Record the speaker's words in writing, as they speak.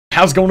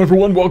How's it going,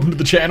 everyone? Welcome to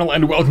the channel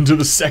and welcome to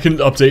the second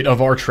update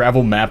of our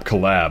travel map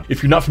collab.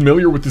 If you're not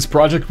familiar with this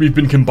project, we've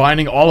been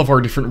combining all of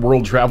our different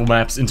world travel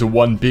maps into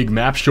one big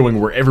map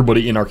showing where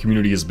everybody in our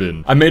community has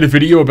been. I made a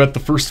video about the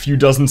first few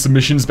dozen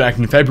submissions back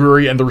in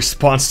February and the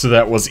response to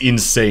that was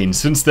insane.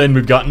 Since then,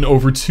 we've gotten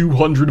over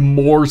 200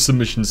 more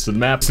submissions to the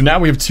map, so now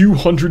we have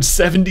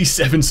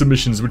 277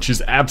 submissions, which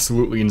is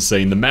absolutely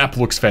insane. The map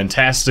looks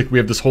fantastic. We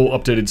have this whole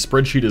updated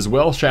spreadsheet as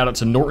well. Shout out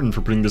to Norton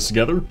for putting this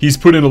together. He's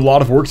put in a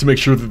lot of work to make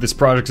sure that this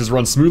project has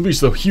run smoothly,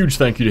 so huge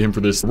thank you to him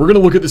for this. We're gonna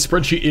look at the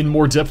spreadsheet in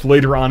more depth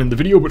later on in the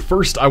video, but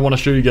first I want to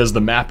show you guys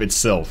the map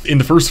itself. In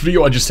the first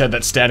video I just had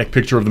that static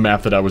picture of the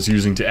map that I was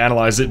using to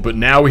analyze it, but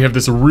now we have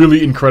this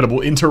really incredible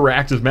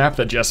interactive map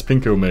that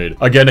Jaspinko made.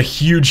 Again, a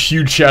huge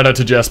shout out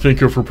to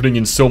Jaspinko for putting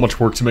in so much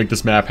work to make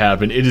this map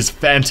happen. It is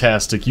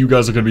fantastic. You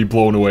guys are gonna be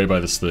blown away by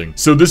this thing.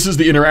 So this is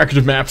the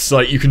interactive map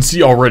site. You can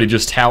see already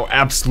just how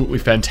absolutely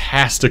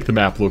fantastic the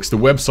map looks. The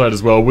website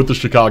as well with the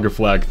Chicago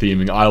flag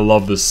theming. I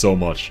love this so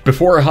much.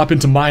 Before I hop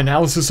into my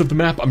analysis of the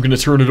map, I'm going to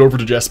turn it over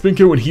to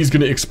Jaspinko and he's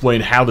going to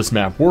explain how this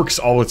map works,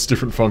 all its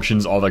different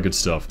functions, all that good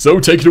stuff. So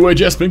take it away,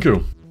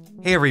 Jaspinko.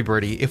 Hey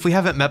everybody, if we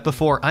haven't met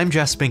before, I'm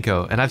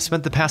Jaspinko, and I've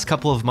spent the past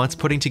couple of months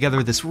putting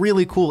together this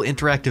really cool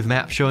interactive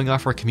map showing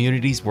off our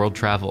community's world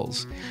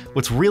travels.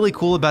 What's really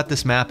cool about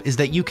this map is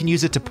that you can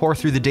use it to pore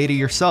through the data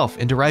yourself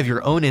and derive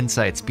your own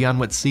insights beyond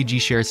what CG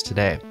shares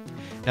today.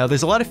 Now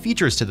there's a lot of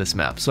features to this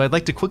map, so I'd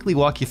like to quickly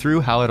walk you through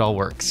how it all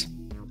works.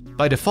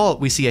 By default,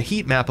 we see a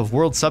heat map of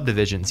world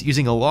subdivisions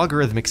using a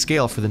logarithmic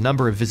scale for the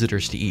number of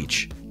visitors to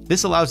each.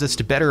 This allows us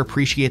to better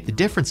appreciate the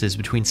differences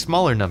between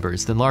smaller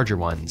numbers than larger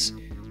ones.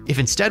 If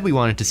instead we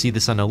wanted to see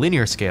this on a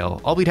linear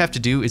scale, all we'd have to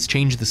do is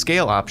change the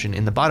scale option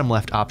in the bottom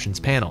left options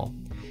panel.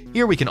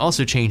 Here we can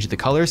also change the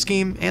color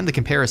scheme and the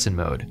comparison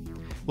mode.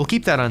 We'll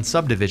keep that on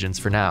subdivisions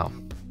for now.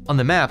 On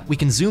the map, we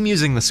can zoom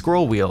using the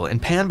scroll wheel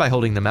and pan by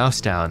holding the mouse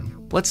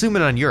down. Let's zoom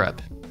in on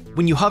Europe.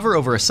 When you hover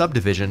over a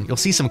subdivision, you'll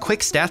see some quick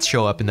stats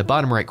show up in the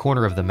bottom right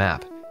corner of the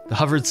map. The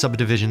hovered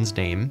subdivision's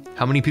name,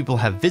 how many people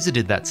have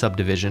visited that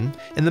subdivision,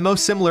 and the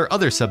most similar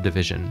other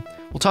subdivision.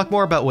 We'll talk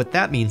more about what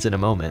that means in a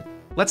moment.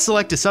 Let's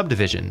select a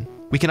subdivision.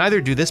 We can either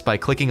do this by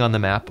clicking on the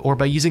map or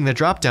by using the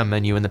drop-down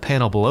menu in the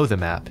panel below the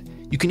map.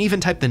 You can even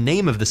type the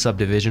name of the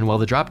subdivision while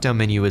the drop-down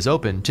menu is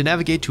open to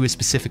navigate to a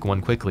specific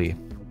one quickly.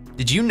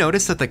 Did you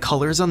notice that the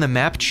colors on the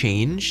map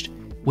changed?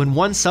 When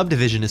one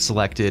subdivision is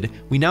selected,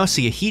 we now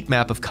see a heat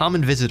map of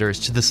common visitors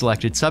to the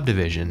selected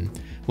subdivision.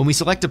 When we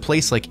select a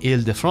place like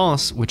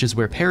Île-de-France, which is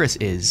where Paris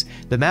is,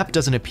 the map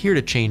doesn't appear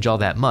to change all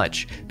that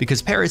much,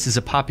 because Paris is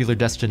a popular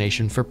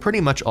destination for pretty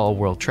much all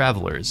world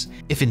travelers.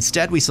 If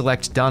instead we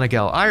select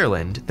Donegal,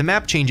 Ireland, the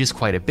map changes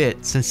quite a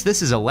bit, since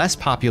this is a less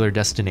popular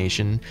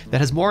destination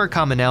that has more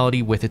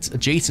commonality with its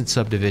adjacent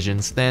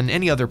subdivisions than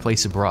any other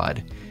place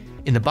abroad.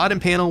 In the bottom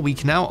panel, we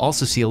can now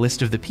also see a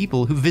list of the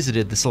people who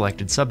visited the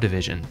selected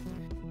subdivision.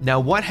 Now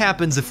what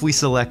happens if we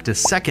select a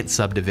second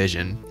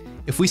subdivision?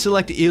 If we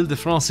select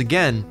Île-de-France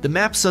again, the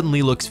map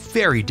suddenly looks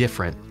very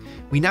different.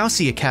 We now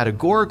see a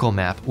categorical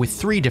map with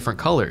 3 different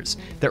colors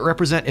that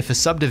represent if a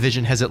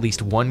subdivision has at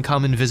least one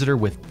common visitor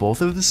with both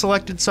of the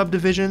selected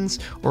subdivisions,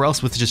 or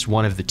else with just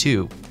one of the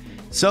two.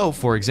 So,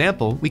 for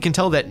example, we can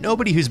tell that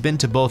nobody who's been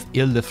to both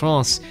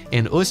Île-de-France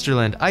and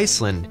Oosterland,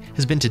 Iceland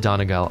has been to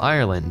Donegal,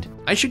 Ireland.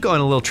 I should go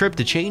on a little trip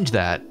to change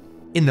that.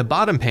 In the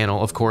bottom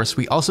panel, of course,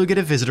 we also get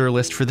a visitor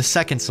list for the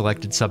second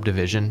selected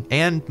subdivision,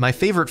 and my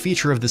favorite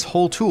feature of this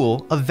whole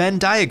tool, a Venn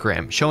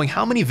diagram showing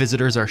how many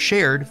visitors are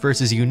shared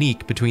versus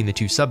unique between the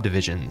two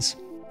subdivisions.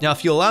 Now,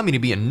 if you'll allow me to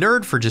be a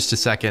nerd for just a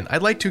second,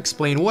 I'd like to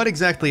explain what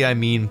exactly I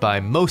mean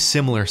by most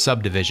similar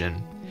subdivision.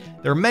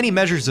 There are many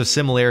measures of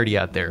similarity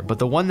out there, but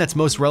the one that's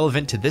most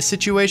relevant to this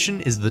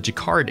situation is the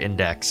Jacquard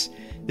index.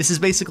 This is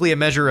basically a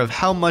measure of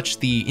how much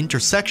the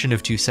intersection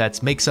of two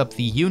sets makes up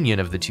the union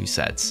of the two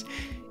sets.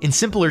 In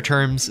simpler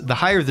terms, the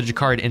higher the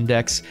Jacquard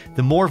index,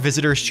 the more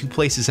visitors two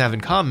places have in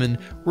common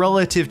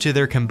relative to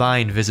their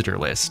combined visitor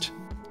list.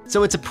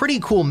 So it's a pretty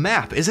cool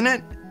map, isn't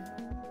it?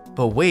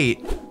 But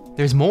wait,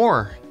 there's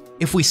more.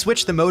 If we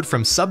switch the mode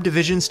from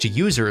subdivisions to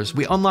users,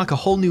 we unlock a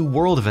whole new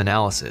world of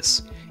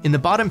analysis. In the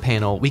bottom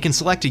panel, we can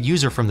select a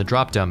user from the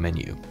drop-down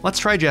menu. Let's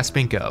try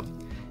Jaspinko.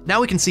 Now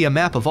we can see a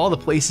map of all the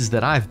places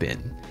that I've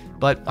been.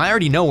 But I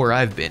already know where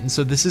I've been,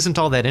 so this isn't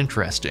all that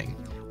interesting.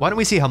 Why don't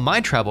we see how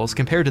my travels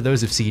compare to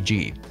those of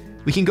CG?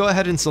 We can go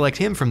ahead and select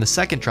him from the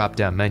second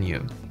drop-down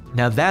menu.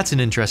 Now that's an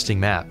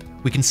interesting map.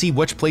 We can see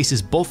which places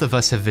both of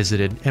us have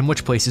visited and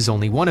which places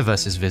only one of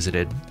us has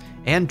visited.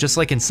 And just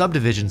like in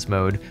subdivisions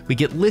mode, we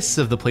get lists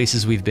of the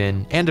places we've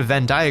been and a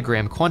Venn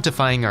diagram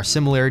quantifying our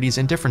similarities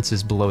and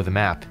differences below the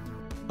map.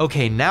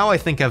 Okay, now I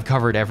think I've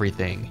covered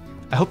everything.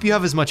 I hope you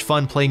have as much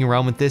fun playing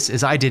around with this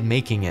as I did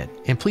making it,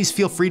 and please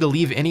feel free to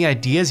leave any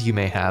ideas you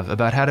may have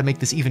about how to make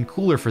this even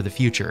cooler for the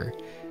future.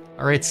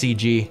 Alright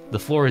CG, the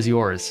floor is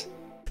yours.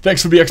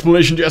 Thanks for the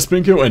explanation,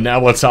 Jaspinko, and now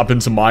let's hop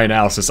into my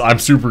analysis. I'm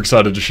super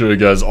excited to show you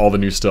guys all the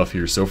new stuff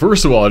here. So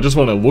first of all, I just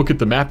want to look at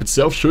the map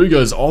itself, show you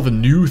guys all the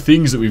new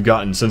things that we've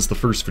gotten since the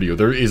first video.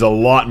 There is a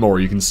lot more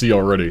you can see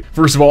already.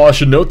 First of all, I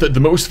should note that the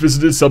most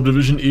visited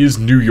subdivision is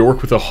New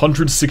York with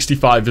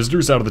 165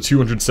 visitors out of the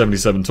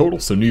 277 total,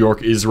 so New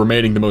York is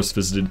remaining the most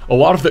visited. A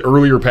lot of the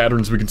earlier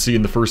patterns we can see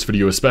in the first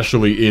video,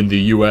 especially in the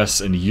US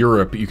and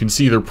Europe, you can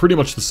see they're pretty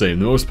much the same.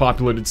 The most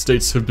populated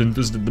states have been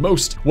visited the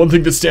most. One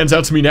thing that stands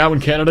out to me now in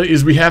Canada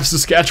is we have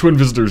Saskatchewan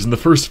visitors. In the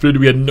first vid,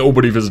 we had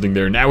nobody visiting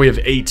there. Now we have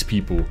 8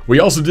 people.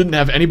 We also didn't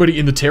have anybody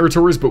in the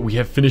territories, but we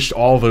have finished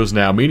all those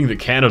now, meaning that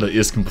Canada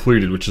is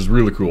completed, which is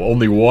really cool.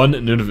 Only one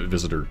Nunavut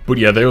visitor. But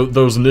yeah,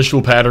 those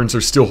initial patterns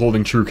are still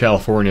holding true.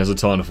 California has a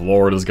ton,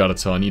 Florida's got a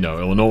ton, you know,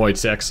 Illinois,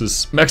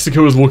 Texas.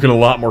 Mexico is looking a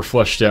lot more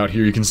fleshed out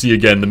here. You can see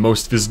again the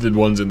most visited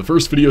ones in the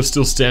first video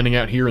still standing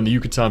out here in the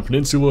Yucatan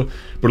Peninsula,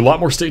 but a lot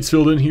more states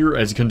filled in here.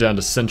 As you come down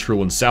to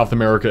Central and South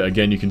America,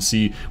 again, you can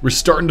see we're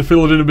starting to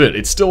fill it in a bit.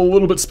 It's still a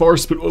little bit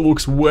sparse, but it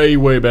looks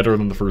way better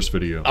than the first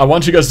video. I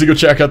want you guys to go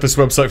check out this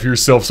website for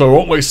yourself, so I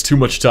won't waste too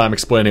much time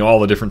explaining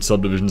all the different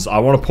subdivisions. I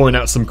want to point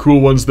out some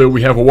cool ones though.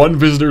 We have one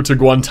visitor to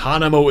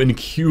Guantanamo in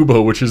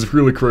Cuba, which is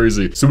really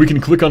crazy. So we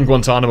can click on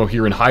Guantanamo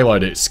here and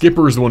highlight it.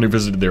 Skipper is the one who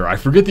visited there. I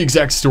forget the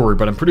exact story,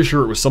 but I'm pretty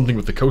sure it was something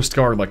with the Coast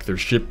Guard, like their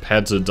ship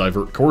had to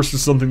divert course or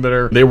something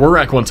there. They were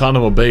at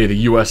Guantanamo Bay, the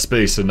US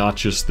base, and not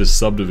just this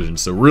subdivision,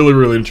 so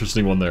really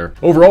interesting one there.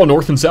 Overall,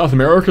 North and South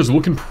America is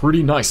looking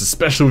pretty nice,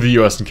 especially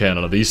the US and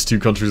Canada. These two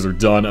countries are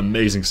done.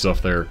 Amazing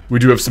stuff there. We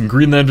do have some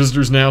Greenland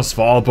visitors now,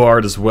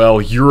 Svalbard as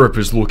well. Europe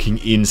is looking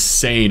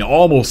insane.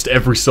 Almost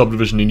every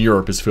subdivision in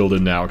Europe is filled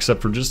in now,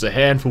 except for just a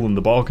handful in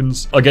the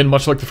Balkans. Again,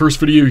 much like the first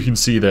video, you can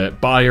see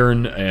that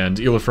Bayern and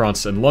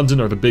Ile-de-France and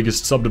London are the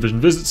biggest subdivision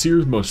visits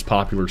here, most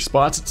popular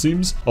spots it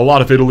seems. A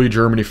lot of Italy,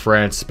 Germany,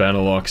 France,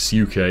 Benelux,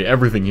 UK,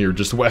 everything here,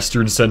 just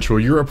Western Central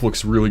Europe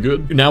looks really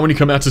good. Now when you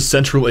come out to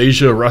Central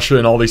Asia, Russia,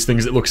 and all these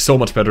things, it looks so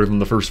much better than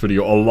the first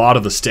video. A lot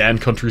of the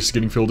stand countries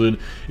getting filled in.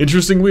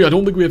 Interestingly, I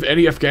don't think we have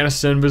any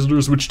Afghanistan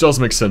visitors, which does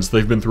make sense.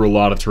 They've been through a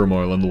lot of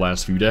turmoil in the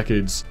last few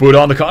decades. But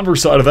on the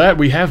converse side of that,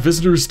 we have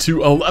visitors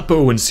to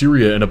Aleppo in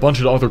Syria and a bunch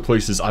of other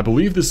places. I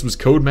believe this was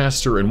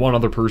Codemaster and one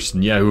other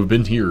person, yeah, who have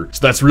been here. So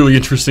that's really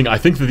interesting. I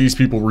think that these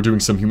people were doing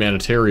some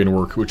humanitarian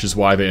work, which is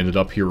why they ended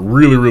up here.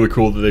 Really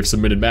cool that they've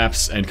submitted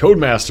maps, and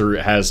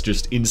Codemaster has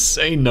just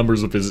insane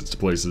numbers of visits to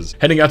places.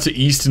 Heading out to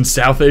East and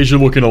South Asia,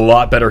 looking a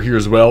lot better here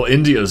as well.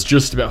 India is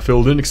just about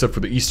filled in, except for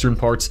the eastern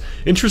parts.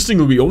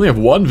 Interestingly, we only have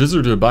one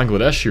visitor to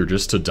Bangladesh here,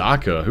 just to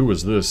Dhaka. Who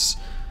was this?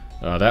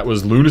 That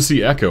was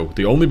Lunacy Echo,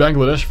 the only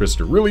Bangladesh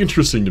visitor. Really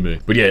interesting to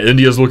me. But yeah,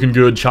 India's looking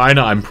good.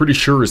 China, I'm pretty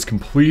sure, is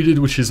completed,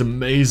 which is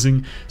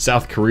amazing.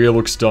 South Korea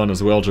looks done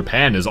as well.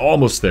 Japan is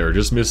almost there,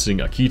 just missing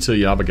Akita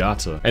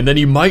Yamagata. And then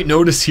you might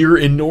notice here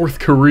in North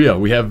Korea,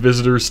 we have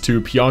visitors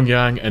to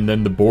Pyongyang and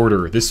then the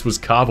border. This was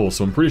Kabul,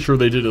 so I'm pretty sure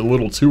they did a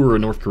little tour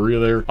in North Korea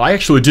there. I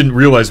actually didn't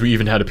realize we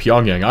even had a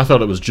Pyongyang. I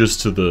thought it was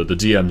just to the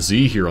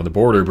DMZ here on the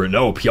border, but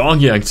no,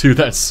 Pyongyang too.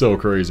 That's so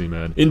crazy,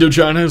 man.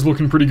 Indochina is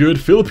looking pretty good.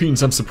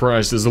 Philippines, I'm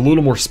surprised, is a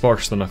little more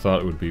sparse than I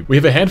thought it would be. We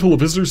have a handful of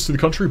visitors to the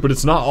country, but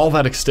it's not all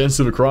that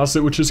extensive across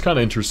it, which is kind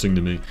of interesting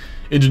to me.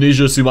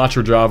 Indonesia,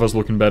 Sumatra, Java's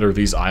looking better,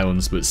 these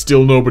islands, but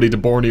still nobody to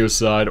Borneo's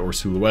side or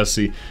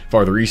Sulawesi,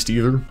 farther east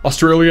either.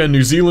 Australia and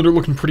New Zealand are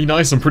looking pretty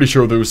nice. I'm pretty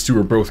sure those two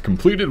are both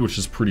completed, which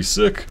is pretty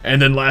sick.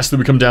 And then lastly,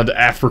 we come down to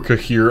Africa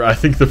here. I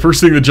think the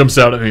first thing that jumps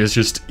out at me is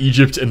just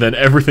Egypt, and then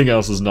everything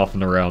else is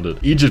nothing around it.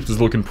 Egypt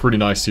is looking pretty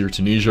nice here.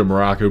 Tunisia,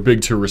 Morocco,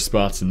 big tourist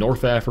spots in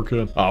North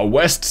Africa.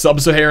 West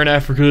Sub-Saharan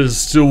Africa is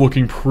still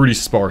looking pretty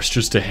sparse.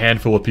 Just a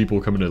handful of people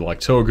coming to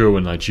like Togo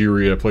and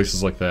Nigeria,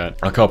 places like that.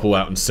 A couple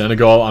out in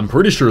Senegal. I'm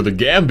pretty sure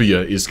the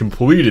Gambia is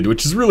completed,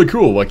 which is really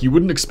cool. Like, you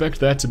wouldn't expect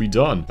that to be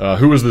done.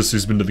 Who is this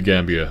who's been to the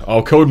Gambia?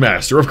 Oh,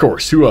 Codemaster, of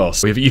course. Who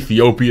else? We have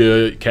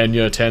Ethiopia,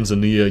 Kenya,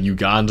 Tanzania,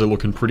 Uganda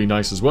looking pretty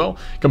nice as well.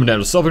 Coming down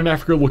to Southern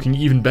Africa, looking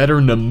even better.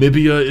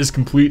 Namibia is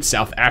complete.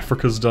 South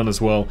Africa's done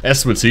as well.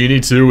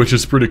 Eswatini too, which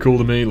is pretty cool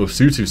to me.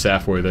 Lesotho's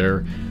halfway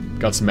there.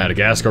 Got some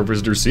Madagascar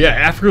visitors. So yeah,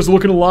 Africa's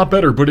looking a lot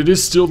better, but it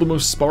is still the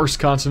most sparse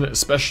continent,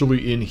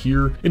 especially in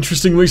here.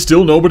 Interestingly,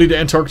 still nobody to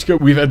Antarctica.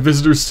 We've had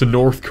visitors to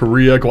North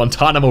Korea,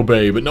 Guantanamo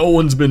Bay, but no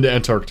one's been to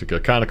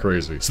Antarctica. Kind of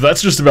crazy. So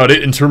that's just about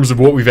it in terms of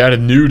what we've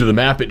added new to the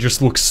map. It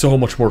just looks so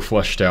much more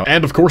fleshed out.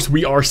 And of course,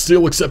 we are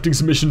still accepting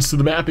submissions to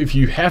the map. If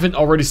you haven't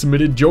already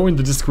submitted, join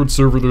the Discord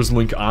server. There's a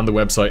link on the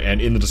website and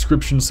in the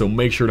description, so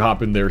make sure to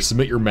hop in there,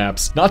 submit your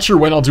maps. Not sure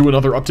when I'll do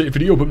another update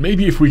video, but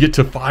maybe if we get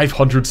to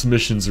 500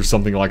 submissions or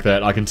something like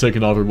that, I can take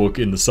another look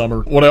in the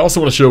summer. What I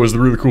also want to show is the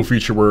really cool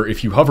feature where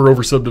if you hover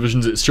over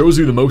subdivisions, it shows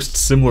you the most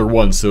similar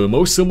ones. So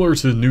most similar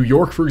to New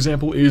York, for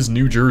example, is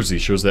New Jersey.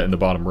 Shows that in the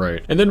bottom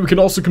right. And then we can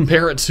also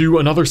compare it to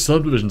another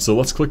subdivision. So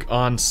let's click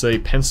on, say,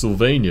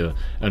 Pennsylvania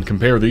and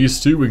compare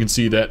these two. We can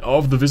see that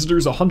of the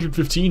visitors,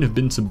 115 have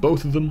been to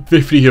both of them.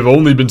 50 have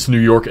only been to New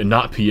York and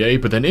not PA.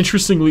 But then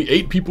interestingly,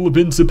 8 people have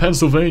been to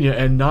Pennsylvania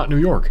and not New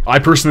York. I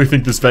personally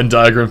think this Venn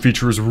diagram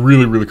feature is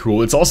really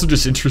cool. It's also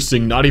just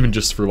interesting, not even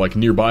just for like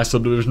nearby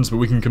subdivisions, but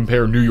we can compare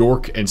compare New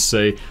York and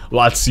say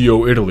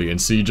Lazio, Italy,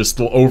 and see just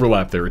the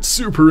overlap there. It's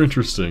super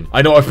interesting.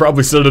 I know I've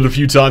probably said it a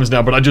few times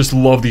now, but I just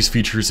love these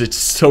features. It's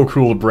so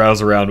cool to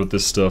browse around with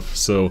this stuff.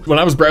 So when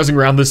I was browsing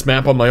around this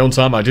map on my own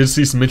time, I did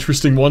see some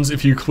interesting ones.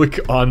 If you click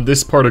on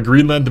this part of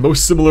Greenland, the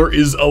most similar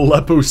is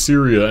Aleppo,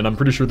 Syria, and I'm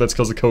pretty sure that's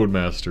because of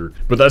Codemaster.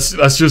 But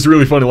that's just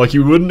really funny. Like,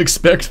 you wouldn't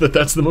expect that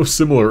that's the most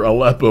similar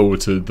Aleppo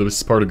to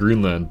this part of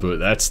Greenland, but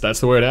that's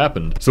the way it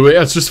happened. So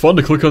yeah, it's just fun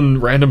to click on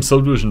random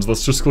subdivisions.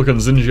 Let's just click on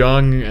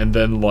Xinjiang and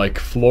then like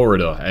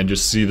Florida and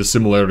just see the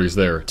similarities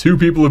there. 2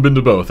 people have been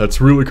to both. That's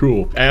really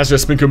cool. As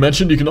Jaspinko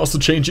mentioned, you can also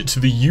change it to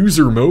the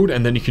user mode,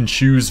 and then you can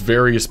choose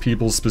various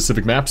people's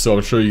specific maps. So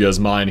I'll show you guys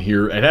mine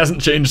here. It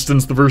hasn't changed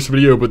since the first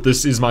video, but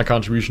this is my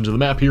contribution to the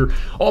map here.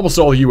 Almost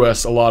all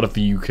US, a lot of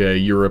the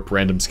UK, Europe,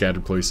 random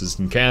scattered places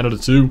in Canada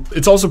too.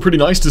 It's also pretty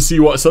nice to see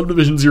what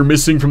subdivisions you're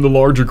missing from the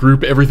larger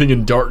group. Everything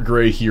in dark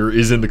gray here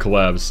is in the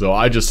collab, so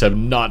I just have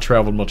not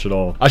traveled much at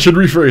all. I should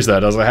rephrase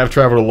that, as I have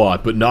traveled a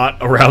lot, but not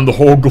around the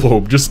whole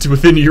globe, just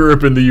within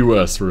Europe and the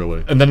US,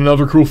 really. And then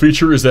another cool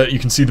feature is that you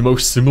can see the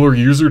most similar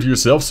user to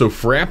yourself. So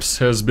Fraps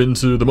has been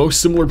to the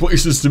most similar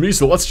places to me,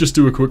 so let's just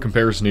do a quick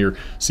comparison here,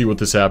 see what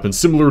this happens.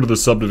 Similar to the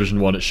subdivision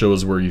one, it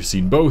shows where you've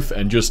seen both,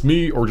 and just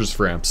me or just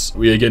Fraps.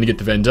 We again get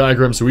the Venn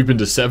diagram, so we've been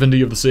to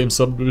 70 of the same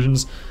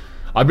subdivisions.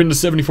 I've been to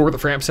 74 that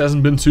Fraps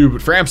hasn't been to,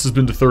 but Fraps has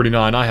been to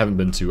 39 I haven't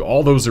been to.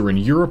 All those are in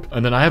Europe,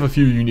 and then I have a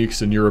few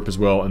uniques in Europe as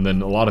well, and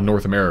then a lot of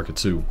North America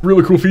too.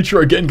 Really cool feature.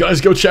 Again,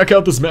 guys, go check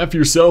out this map for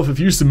yourself. If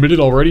you submitted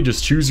already,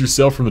 just choose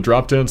yourself from the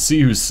dropdown,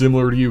 see who's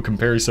similar to you,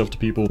 compare yourself to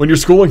people. When you're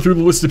scrolling through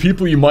the list of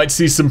people, you might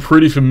see some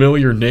pretty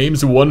familiar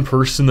names. One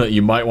person that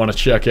you might want to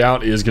check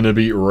out is going to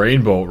be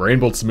Rainbow.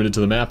 Rainbow submitted to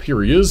the map.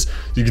 Here he is.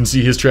 You can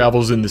see his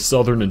travels in the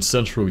southern and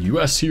central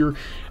US here,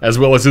 as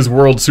well as his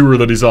world tour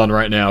that he's on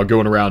right now,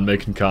 going around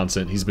making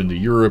content. He's been to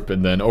Europe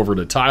and then over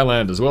to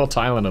Thailand as well,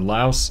 Thailand and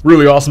Laos.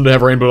 Really awesome to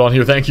have Rainbow on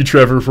here. Thank you,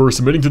 Trevor, for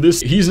submitting to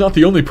this. He's not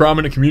the only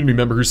prominent community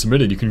member who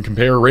submitted. You can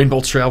compare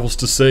Rainbow's travels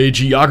to, say,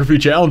 geography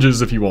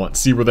challenges if you want.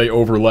 See where they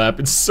overlap.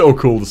 It's so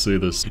cool to see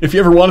this. If you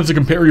ever wanted to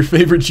compare your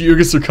favorite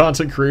GeoGuessr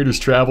content creators'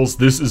 travels,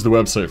 this is the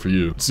website for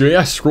you. So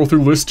yeah, scroll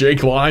through the list.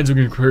 Jake Lyons,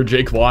 we can compare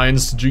Jake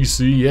Lyons to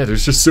GC. Yeah,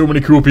 there's just so many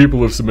cool people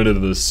who have submitted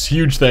to this.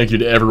 Huge thank you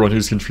to everyone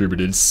who's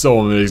contributed. It's so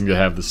amazing to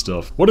have this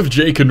stuff. What have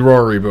Jake and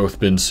Rory both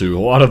been to? A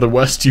lot of the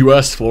West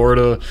US,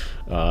 Florida,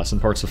 some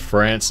parts of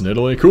France and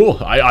Italy. Cool.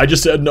 I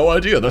just had no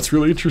idea. That's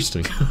really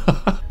interesting.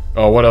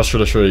 Oh, what else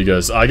should I show you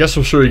guys? I guess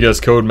I'll show you guys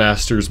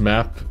Codemaster's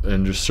map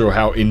and just show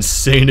how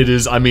insane it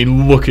is. I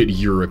mean, look at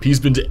Europe. He's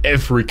been to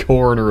every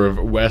corner of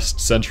West,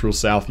 Central,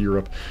 South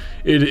Europe.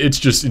 It's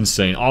just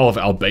insane. All of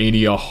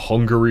Albania,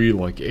 Hungary,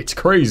 like, it's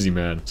crazy,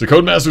 man. So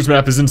Codemaster's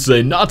map is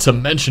insane, not to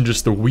mention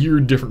just the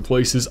weird different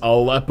places.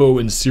 Aleppo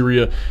in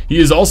Syria. He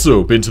has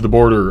also been to the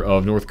border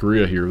of North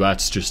Korea here.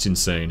 That's just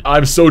insane.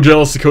 I'm so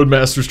jealous of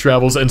Codemaster's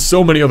travels and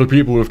so many other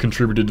people who have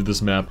contributed to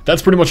this map.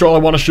 That's pretty much all I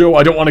want to show.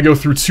 I don't want to go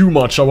through too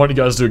much. I want you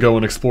guys to go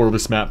and explore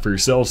this map for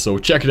yourselves, so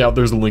check it out.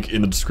 There's a link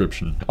in the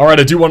description.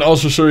 Alright, I do want to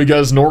also show you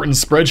guys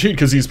Norton's spreadsheet,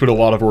 because he's put a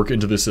lot of work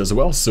into this as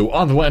well. So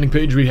on the landing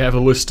page, we have a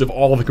list of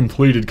all the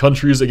completed countries.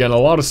 Again, a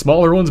lot of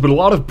smaller ones, but a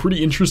lot of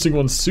pretty interesting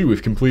ones too.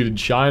 We've completed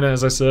China,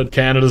 as I said.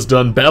 Canada's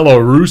done.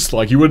 Belarus,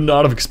 like, you would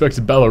not have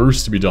expected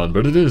Belarus to be done,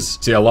 but it is.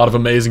 So yeah, a lot of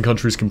amazing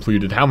countries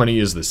completed. How many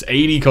is this?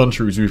 80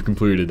 countries we've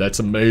completed. That's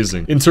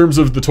amazing. In terms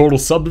of the total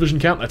subdivision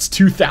count, that's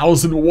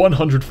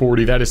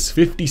 2,140. That is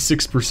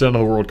 56% of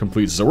the world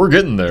complete, so we're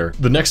getting there.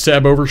 The next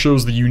tab over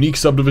shows the unique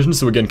subdivisions.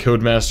 So again,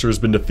 Codemaster has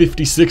been to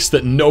 56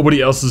 that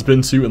nobody else has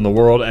been to in the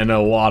world, and a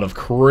lot of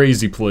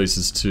crazy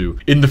places too.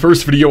 In the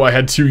first video, I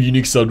had 2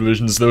 unique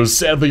subdivisions. Those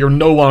sadly are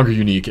no longer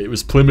unique. It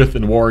was Plymouth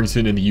and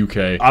Warrington in the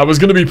UK. I was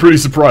gonna be pretty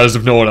surprised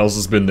if no one else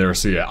has been there,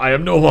 so yeah, I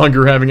am no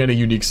longer having any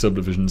unique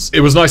subdivisions.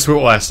 It was nice while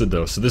it lasted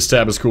though, so this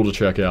tab is cool to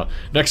check out.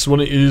 Next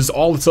one is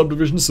all the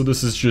subdivisions, so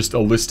this is just a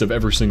list of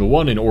every single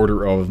one in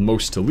order of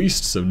most to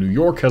least. So New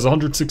York has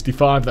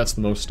 165, that's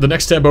the most. The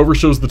next tab over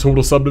shows the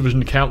total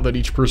subdivision count that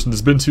each person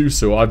has been to,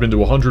 so I've been to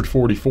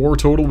 144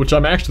 total, which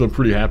I'm actually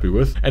pretty happy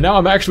with. And now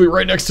I'm actually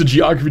right next to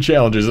geography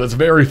challenges. That's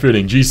very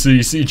fitting. GC,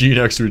 CG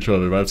next to each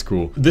other, that's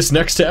cool. This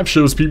next tab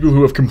shows people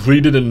who have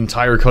completed an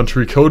entire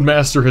country.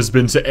 Codemaster has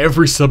been to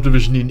every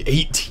subdivision in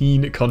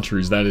 18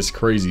 countries. That is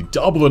crazy.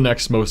 Double the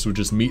next most, which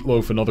is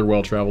Meatloaf, another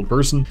well-traveled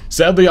person.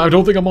 Sadly, I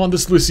don't think I'm on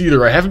this list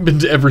either. I haven't been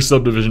to every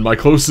subdivision. My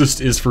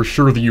closest is for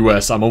sure the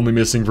US. I'm only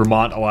missing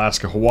Vermont,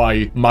 Alaska,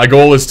 Hawaii. My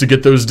goal is to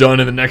get those done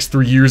in the next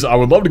 3 years. I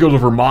would love to go to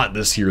Vermont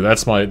this year.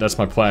 That's my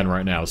plan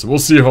right now. So we'll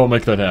see if I'll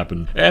make that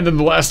happen. And then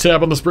the last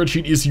tab on the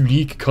spreadsheet is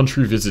unique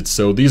country visits.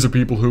 So these are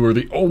people who are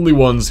the only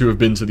ones who have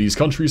been to these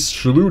countries.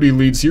 Shaluti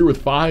leads here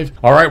with 5.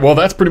 Alright, well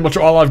that's pretty much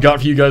all I've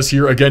got for you guys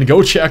here. Again,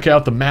 go check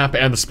out the map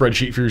and the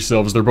spreadsheet for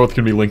yourselves. They're both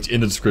going to be linked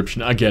in the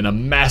description. Again, a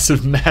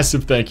massive,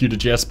 massive thank you to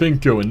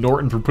Jaspinko and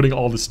Norton for putting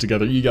all this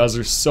together. You guys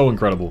are so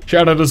incredible.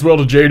 Shout out as well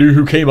to Jadu,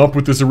 who came up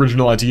with this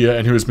original idea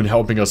and who has been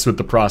helping us with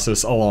the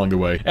process along the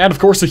way. And of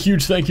course, a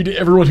huge thank you to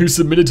everyone who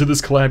submitted to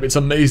this collab. It's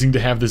amazing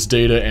to have this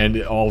data and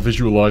it all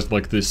visualized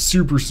like this.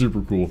 Super, super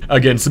cool.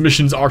 Again,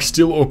 submissions are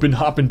still open.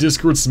 Hop in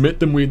Discord,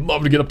 submit them. We'd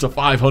love to get up to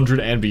 500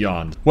 and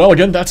beyond. Well,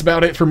 again, that's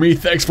about it for me.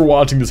 Thanks for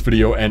watching this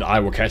video, and I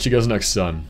will catch you guys next time.